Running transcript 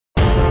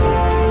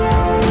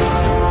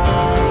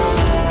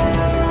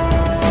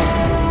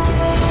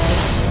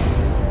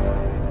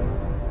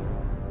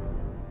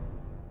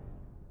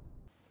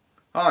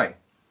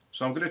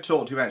So I'm going to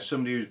talk to you about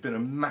somebody who's been a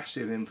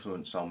massive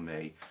influence on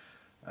me,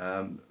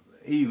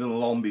 even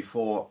long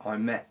before I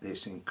met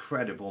this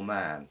incredible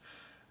man.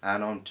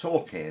 And I'm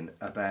talking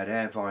about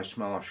Air Vice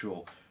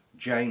Marshal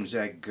James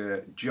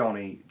Edgar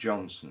Johnnie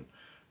Johnson,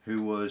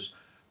 who was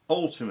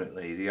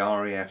ultimately the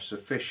RAF's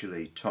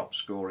officially top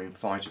scoring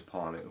fighter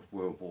pilot of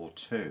World War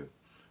II,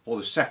 or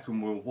the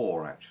Second World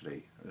War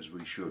actually, as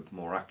we should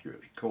more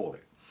accurately call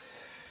it.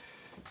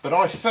 But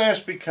I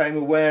first became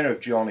aware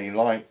of Johnnie,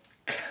 like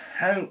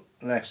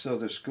countless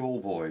other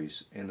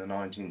schoolboys in the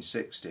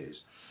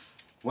 1960s,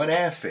 when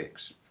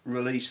Airfix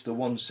released the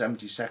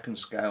 1/72nd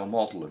scale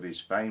model of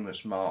his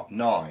famous Mark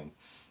 9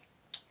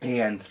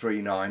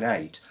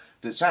 EN398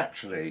 that's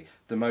actually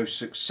the most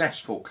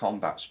successful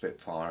combat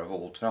Spitfire of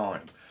all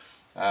time.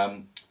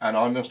 And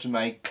I must have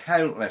made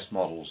countless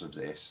models of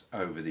this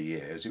over the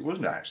years. It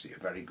wasn't actually a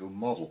very good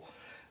model,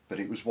 but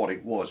it was what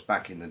it was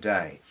back in the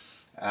day.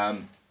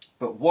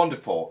 But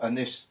wonderful, and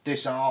this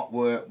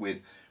artwork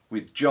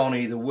with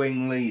Johnnie, the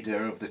wing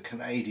leader of the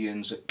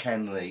Canadians at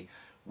Kenley,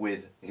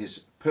 with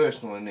his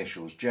personal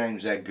initials,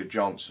 James Edgar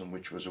Johnson,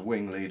 which was a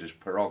wing leader's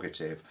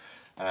prerogative,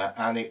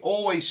 and it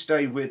always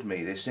stayed with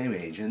me, this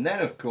image. And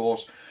then of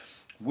course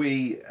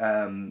there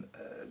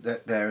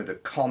are the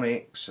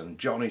comics, and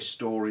Johnnie's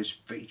stories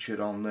featured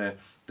on the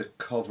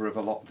cover of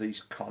a lot of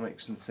these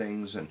comics and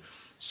things and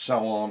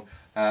so on,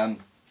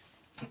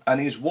 and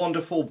his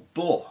wonderful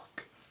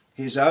book,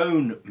 his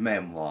own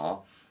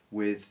memoir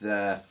with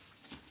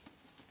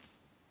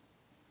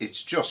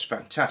it's just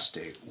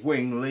fantastic,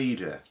 Wing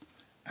Leader.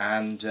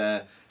 And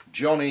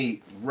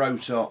Johnnie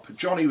wrote up,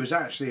 Johnnie was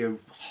actually a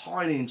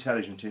highly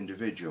intelligent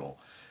individual,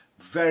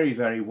 very,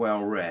 very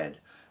well read,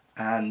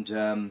 and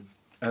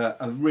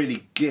a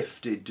really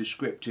gifted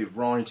descriptive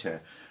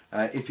writer.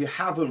 If you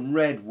haven't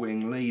read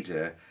Wing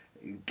Leader,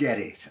 get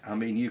it. I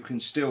mean, you can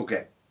still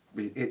get,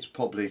 it's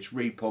published,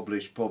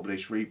 republished,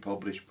 published,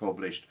 republished,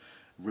 published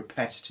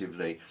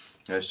repetitively.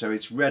 So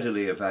it's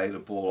readily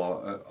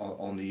available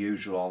on the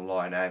usual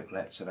online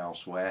outlets and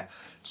elsewhere.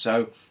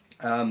 So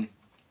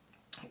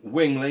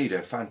Wing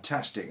Leader,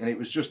 fantastic, and it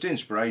was just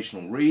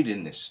inspirational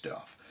reading this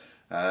stuff,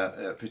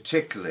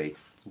 particularly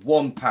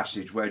one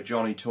passage where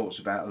Johnnie talks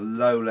about a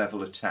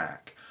low-level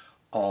attack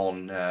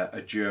on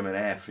a German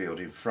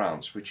airfield in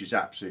France, which is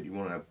absolutely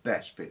one of the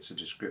best bits of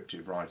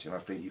descriptive writing I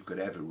think you could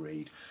ever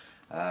read.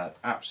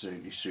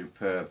 Absolutely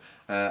superb,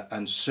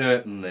 and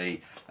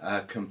certainly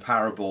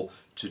comparable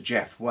to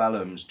Jeff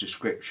Whelham's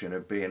description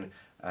of being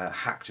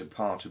hacked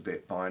apart a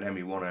bit by an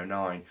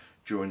ME-109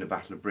 during the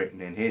Battle of Britain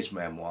in his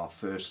memoir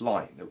First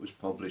Light, that was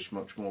published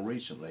much more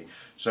recently.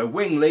 So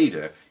Wing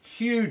Leader,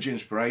 huge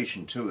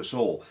inspiration to us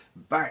all,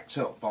 backed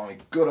up by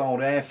good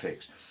old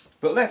Airfix.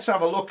 But let's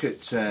have a look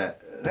at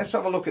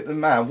the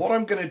man. What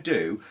I'm going to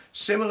do,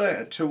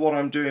 similar to what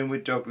I'm doing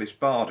with Douglas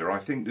Bader, I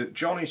think that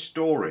Johnnie's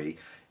story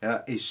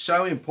is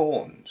so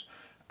important,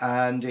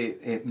 and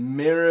it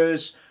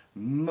mirrors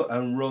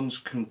and runs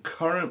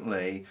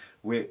concurrently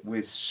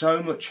with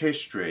so much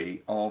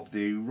history of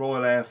the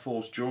Royal Air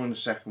Force during the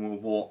Second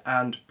World War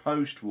and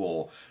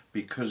post-war,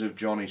 because of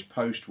Johnnie's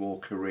post-war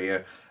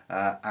career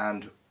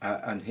and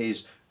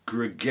his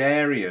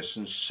gregarious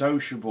and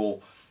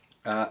sociable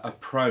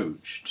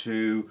approach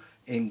to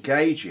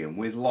engaging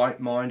with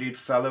like-minded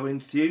fellow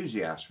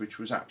enthusiasts, which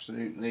was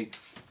absolutely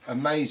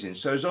amazing.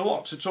 So there's a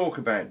lot to talk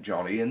about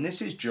Johnnie, and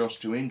this is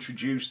just to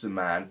introduce the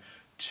man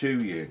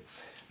to you.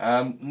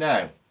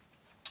 Now,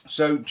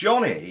 so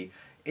Johnnie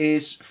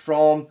is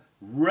from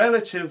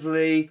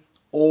relatively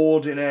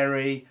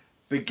ordinary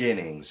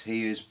beginnings.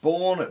 He is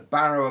born at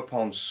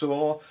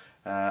Barrow-upon-Soar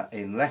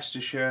in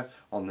Leicestershire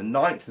on the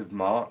 9th of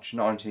March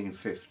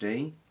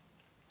 1915.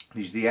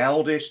 He's the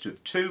eldest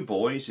of two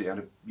boys. He had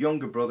a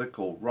younger brother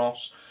called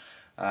Ross.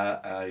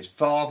 His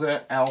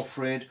father,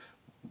 Alfred,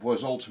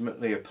 was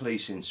ultimately a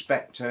police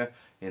inspector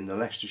in the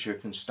Leicestershire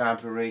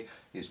Constabulary.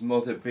 His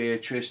mother,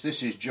 Beatrice.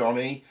 This is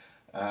Johnnie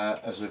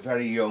as a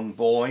very young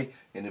boy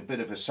in a bit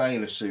of a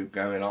sailor suit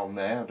going on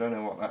there. I don't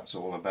know what that's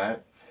all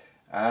about.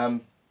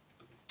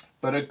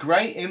 But a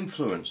great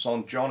influence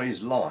on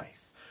Johnnie's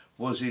life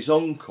was his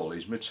uncle,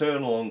 his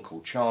maternal uncle,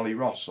 Charlie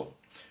Russell,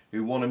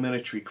 who won a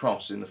military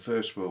cross in the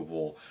First World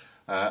War.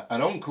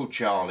 And Uncle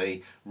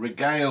Charlie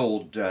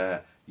regaled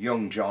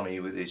young Johnnie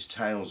with his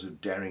tales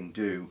of derring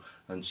do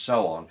and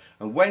so on,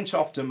 and went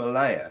off to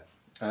Malaya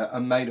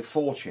and made a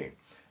fortune.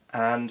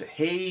 And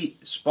he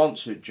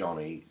sponsored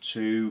Johnnie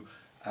to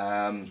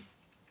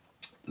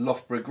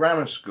Loughborough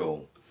Grammar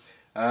School.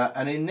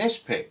 And in this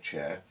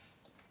picture,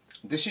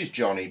 this is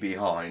Johnnie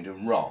behind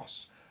and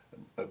Ross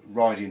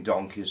riding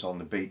donkeys on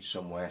the beach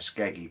somewhere,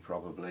 Skeggy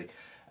probably.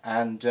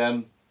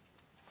 And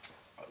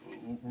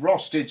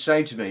Ross did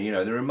say to me, you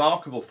know, the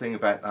remarkable thing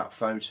about that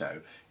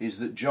photo is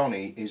that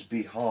Johnnie is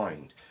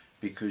behind,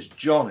 because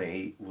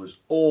Johnnie was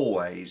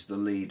always the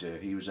leader.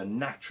 He was a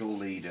natural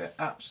leader,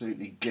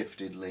 absolutely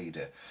gifted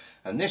leader.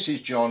 And this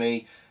is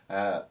Johnnie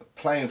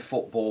playing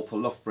football for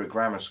Loughborough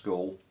Grammar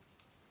School,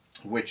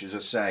 which, as I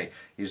say,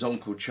 his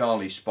Uncle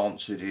Charlie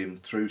sponsored him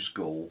through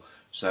school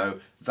So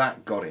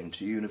that got him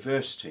to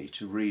university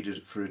to read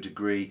it for a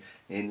degree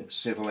in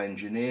civil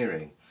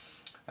engineering.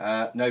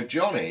 Now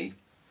Johnny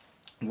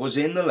was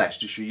in the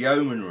Leicestershire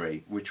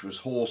Yeomanry, which was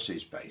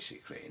horses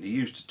basically, and he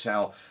used to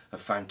tell a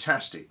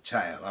fantastic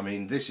tale. I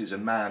mean, this is a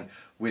man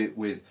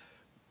with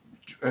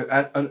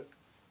an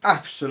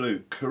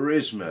absolute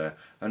charisma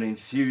and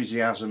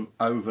enthusiasm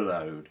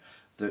overload,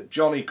 that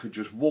Johnny could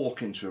just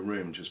walk into a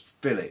room and just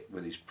fill it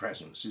with his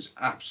presence. Is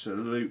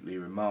absolutely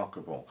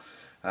remarkable.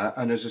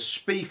 And as a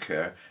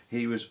speaker,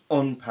 he was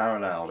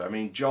unparalleled. I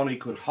mean, Johnny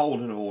could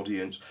hold an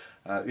audience.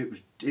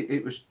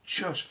 It was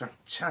just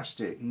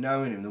fantastic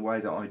knowing him the way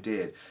that I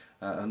did,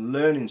 and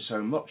learning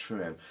so much from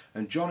him.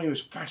 And Johnny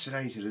was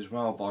fascinated as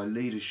well by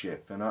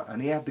leadership,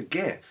 and he had the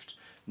gift.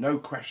 No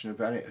question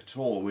about it at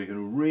all. We're going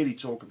to really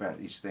talk about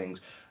these things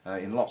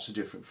in lots of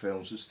different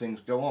films as things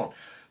go on.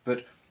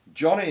 But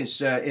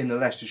Johnny's in the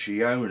Leicestershire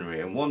Yeomanry,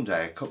 and one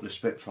day a couple of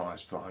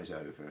Spitfires flies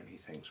over, and he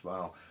thinks,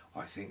 well,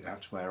 I think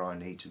that's where I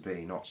need to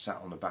be, not sat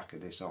on the back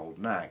of this old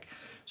nag.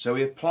 So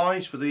he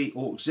applies for the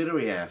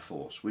Auxiliary Air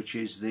Force, which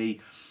is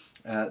the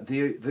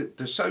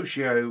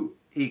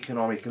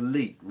socio-economic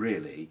elite,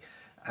 really.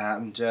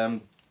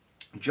 And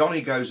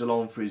Johnny goes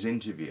along for his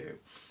interview,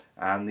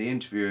 and the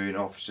interviewing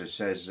officer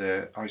says,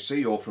 I see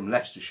you're from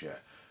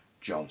Leicestershire,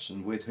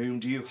 Johnson. With whom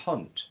do you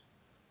hunt?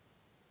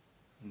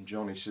 And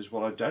Johnny says,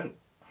 well, I don't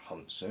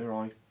hunt, sir.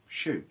 I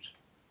shoot.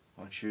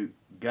 I shoot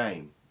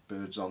game,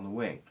 birds on the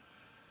wing.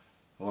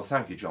 Well,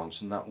 thank you,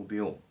 Johnson. That will be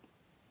all.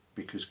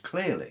 Because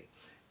clearly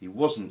he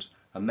wasn't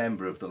a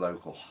member of the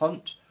local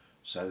hunt,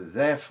 so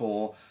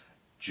therefore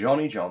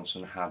Johnnie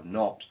Johnson had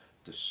not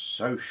the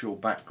social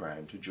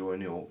background to join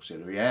the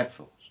Auxiliary Air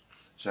Force.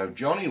 So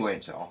Johnny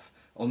went off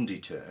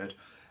undeterred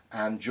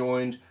and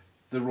joined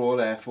the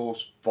Royal Air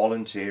Force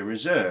Volunteer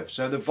Reserve.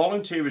 So the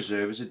Volunteer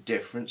Reserve is a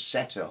different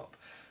setup.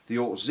 The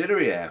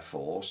Auxiliary Air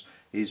Force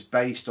is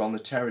based on the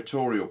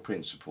territorial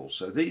principle.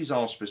 So these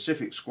are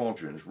specific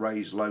squadrons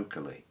raised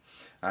locally,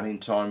 and in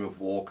time of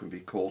war can be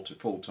called to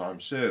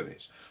full-time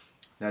service.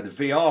 Now the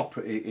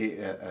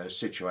VR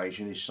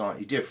situation is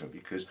slightly different,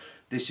 because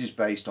this is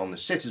based on the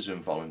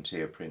citizen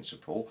volunteer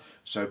principle,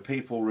 so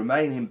people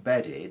remain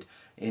embedded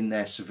in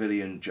their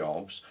civilian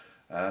jobs,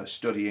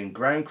 studying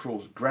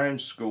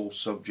ground school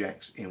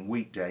subjects in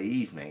weekday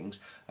evenings,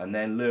 and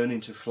then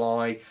learning to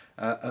fly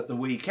at the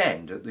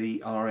weekend at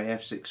the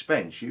RAF's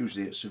expense,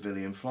 usually at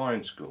civilian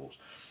flying schools.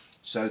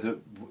 So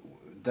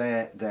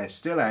that they're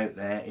still out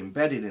there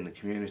embedded in the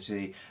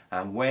community,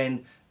 and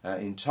when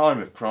in time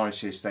of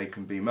crisis they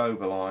can be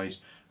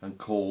mobilised and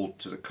called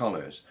to the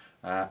colours,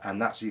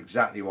 and that's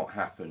exactly what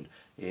happened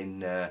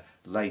in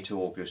late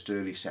August,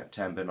 early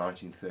September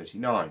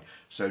 1939.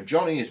 So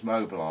Johnny is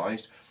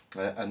mobilised,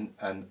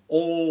 and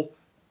all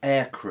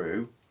air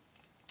crew,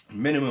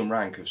 minimum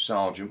rank of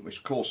sergeant,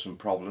 which caused some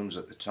problems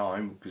at the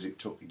time because it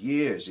took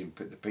years in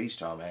the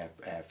peacetime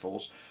Air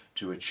Force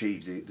to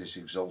achieve this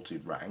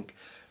exalted rank.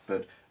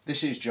 But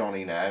this is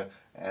Johnny now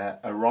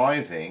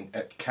arriving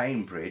at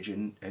Cambridge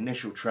in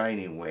initial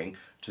training wing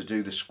to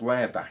do the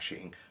square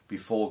bashing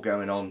before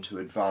going on to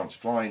advanced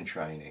flying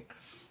training.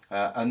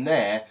 And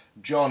there,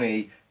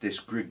 Johnny, this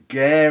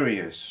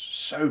gregarious,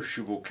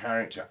 sociable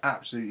character,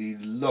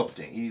 absolutely loved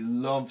it. He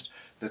loved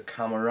the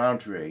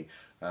camaraderie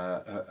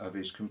of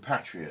his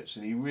compatriots,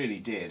 and he really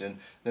did. And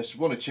there's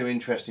one or two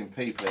interesting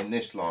people in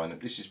this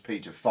lineup. This is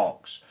Peter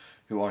Fox,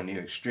 who I knew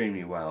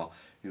extremely well,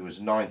 who was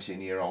a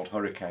 19-year-old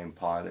Hurricane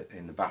pilot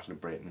in the Battle of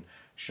Britain,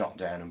 shot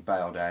down and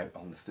bailed out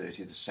on the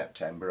 30th of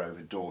September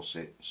over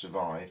Dorset,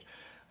 survived.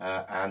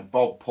 And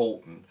Bob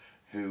Poulton,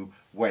 who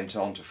went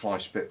on to fly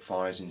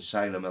Spitfires in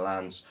Sailor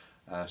Milan's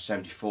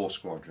 74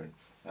 Squadron,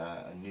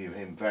 and knew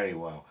him very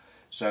well.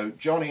 So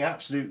Johnny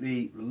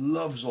absolutely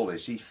loves all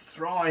this. He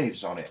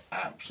thrives on it,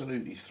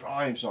 absolutely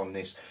thrives on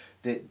this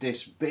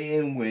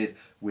being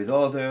with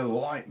other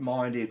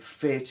like-minded,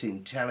 fit,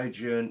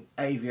 intelligent,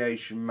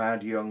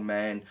 aviation-mad young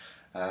men.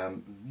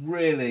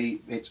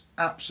 Really, it's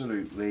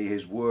absolutely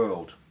his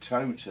world,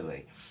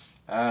 totally.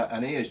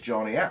 And here's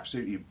Johnny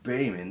absolutely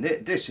beaming.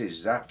 This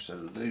is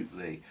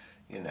absolutely,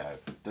 you know,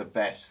 the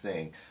best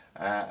thing.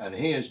 And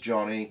here's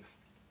Johnny,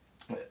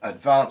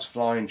 advanced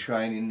flying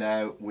training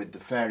now with the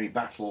Fairy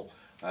Battle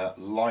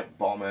light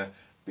bomber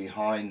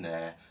behind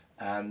there,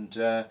 and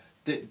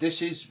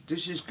this is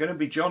going to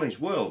be Johnny's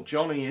world.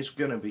 Johnny is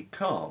going to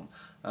become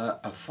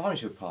a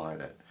fighter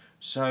pilot.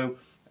 So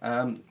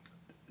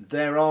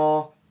there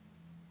are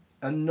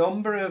a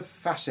number of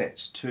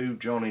facets to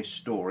Johnny's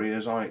story,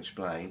 as I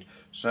explained.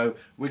 So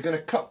we're going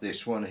to cut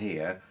this one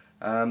here,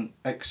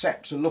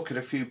 except to look at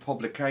a few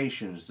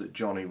publications that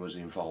Johnny was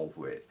involved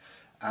with,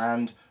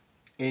 and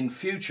in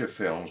future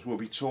films we'll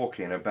be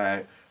talking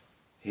about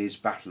his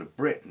Battle of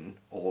Britain,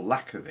 or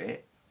lack of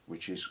it,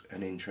 which is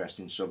an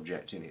interesting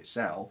subject in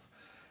itself.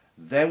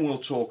 Then we'll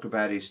talk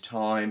about his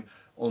time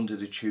under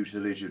the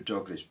tutelage of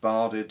Douglas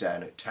Bader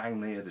down at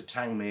Tangmere, the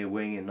Tangmere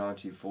Wing in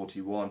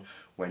 1941,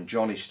 when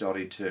Johnny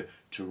started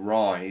to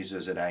rise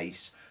as an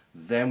ace,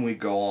 Then we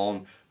go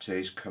on to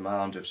his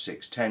command of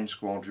 610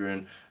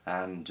 Squadron,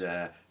 and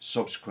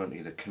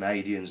subsequently the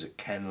Canadians at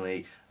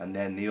Kenley, and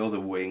then the other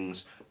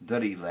wings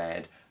that he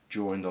led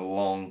during the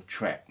long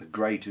trek, the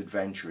great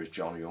adventure as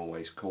Johnny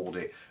always called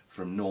it,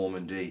 from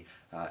Normandy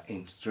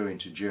through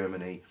into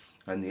Germany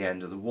and the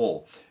end of the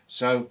war.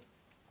 So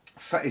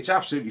it's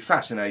absolutely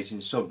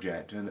fascinating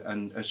subject,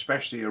 and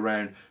especially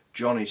around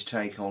Johnny's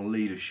take on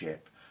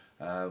leadership,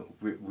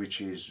 which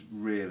is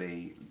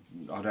really,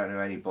 I don't know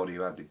anybody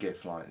who had the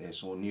gift like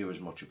this or knew as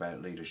much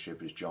about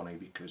leadership as Johnny,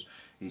 because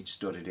he'd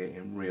studied it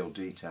in real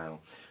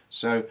detail.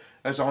 So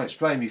as I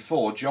explained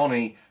before,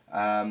 Johnny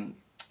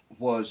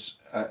was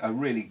a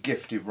really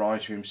gifted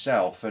writer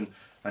himself, and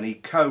he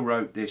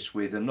co-wrote this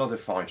with another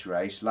fighter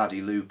ace,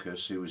 Laddie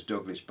Lucas, who was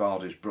Douglas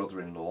Bader's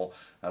brother-in-law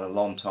and a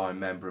long-time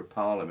Member of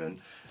Parliament.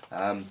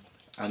 And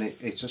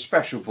it's a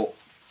special book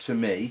to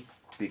me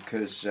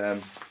because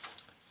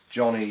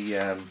Johnny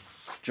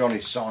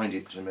signed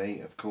it to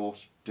me, of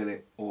course.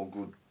 Dilip, all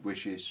good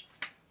wishes,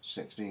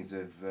 16th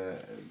of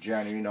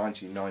January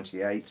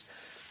 1998,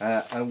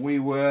 and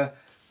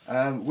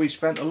we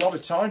spent a lot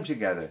of time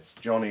together,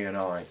 Johnny and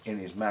I, in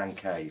his man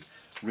cave,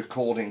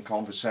 recording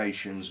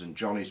conversations and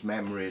Johnny's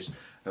memories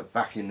of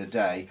back in the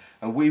day.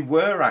 And we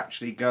were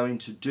actually going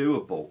to do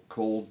a book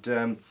called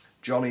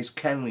Johnny's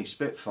Kenley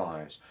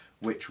Spitfires,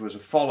 which was a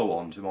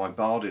follow-on to my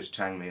Bader's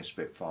Tangmere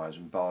Spitfires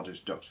and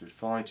Bader's Duxford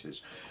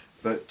Fighters.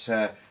 But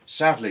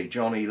sadly,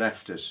 Johnny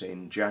left us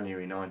in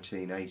January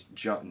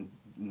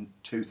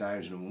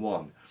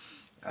 2001.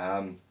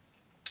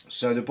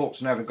 So the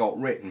books never got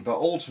written, but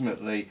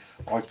ultimately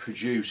I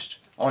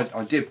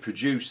did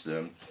produce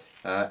them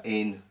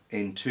in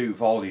 2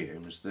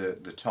 volumes,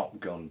 the Top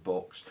Gun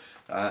books.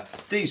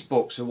 These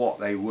books are what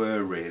they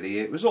were really.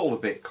 It was all a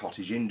bit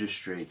cottage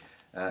industry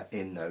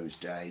in those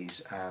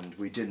days, and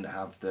we didn't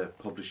have the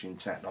publishing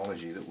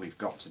technology that we've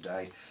got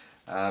today.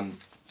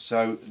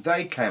 So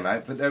they came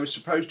out, but there was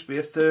supposed to be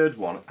a 3rd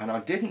one, and I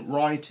didn't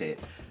write it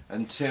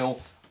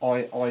until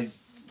I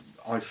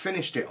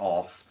finished it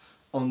off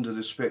under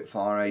the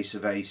Spitfire Ace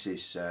of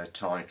Aces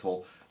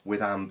title with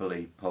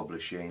Amberley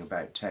Publishing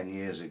about 10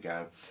 years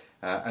ago,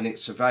 and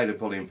it's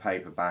available in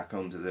paperback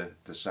under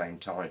the same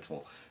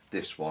title,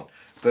 this one.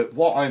 But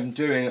what I'm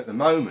doing at the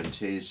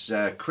moment is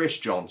Chris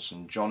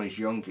Johnson, Johnny's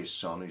youngest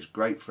son, who's a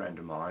great friend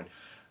of mine.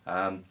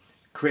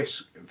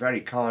 Chris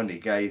very kindly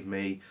gave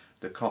me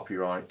the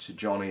copyright to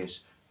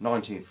Johnny's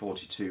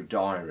 1942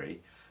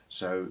 diary,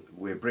 so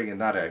we're bringing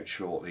that out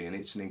shortly, and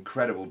it's an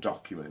incredible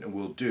document, and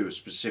we'll do a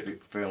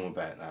specific film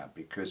about that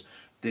because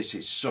this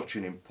is such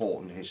an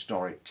important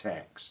historic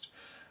text.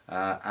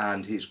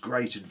 And his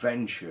great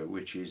adventure,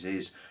 which is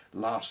his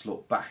last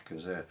look back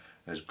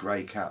as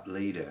Grey Cap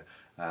leader,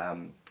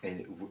 and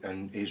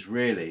is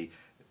really,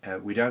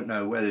 we don't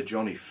know whether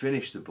Johnny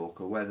finished the book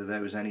or whether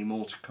there was any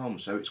more to come,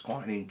 so it's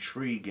quite an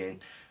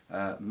intriguing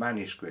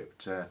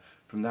manuscript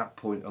from that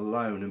point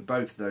alone, and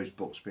both of those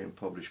books being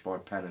published by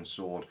Pen and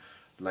Sword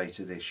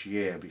later this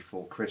year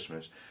before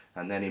Christmas.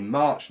 And then in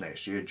March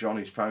next year,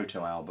 Johnny's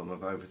photo album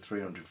of over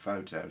 300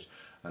 photos,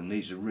 and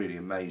these are really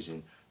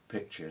amazing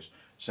pictures.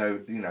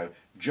 So, you know,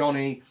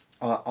 Johnny,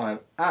 I'm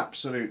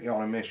absolutely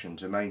on a mission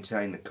to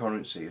maintain the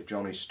currency of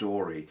Johnny's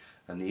story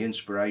and the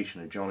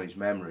inspiration of Johnny's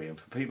memory, and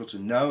for people to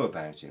know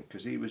about him,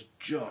 because he was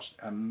just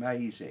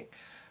amazing.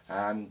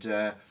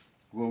 And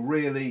we'll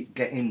really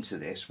get into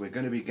this. We're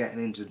going to be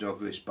getting into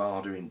Douglas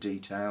Bader in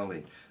detail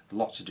in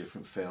lots of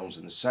different films,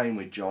 and the same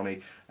with Johnny,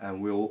 and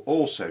we'll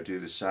also do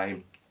the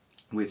same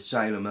with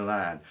Sailor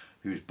Milan,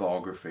 whose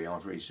biography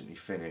I've recently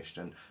finished,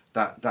 and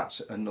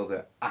that's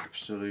another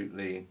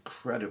absolutely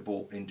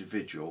incredible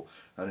individual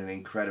and an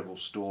incredible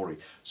story.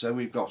 So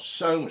we've got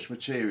so much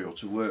material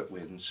to work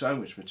with and so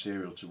much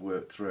material to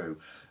work through,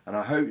 and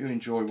I hope you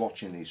enjoy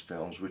watching these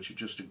films, which are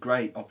just a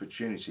great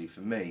opportunity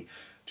for me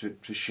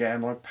to share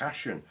my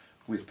passion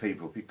with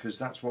people, because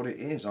that's what it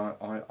is.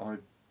 I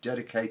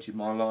dedicated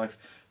my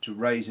life to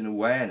raising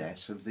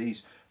awareness of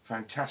these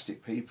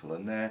fantastic people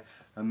and their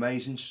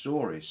amazing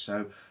stories.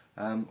 So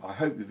I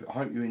hope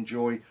you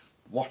enjoy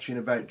watching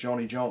about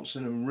Johnnie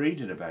Johnson and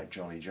reading about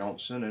Johnnie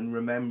Johnson and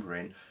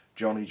remembering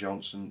Johnnie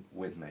Johnson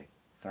with me.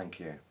 Thank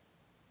you.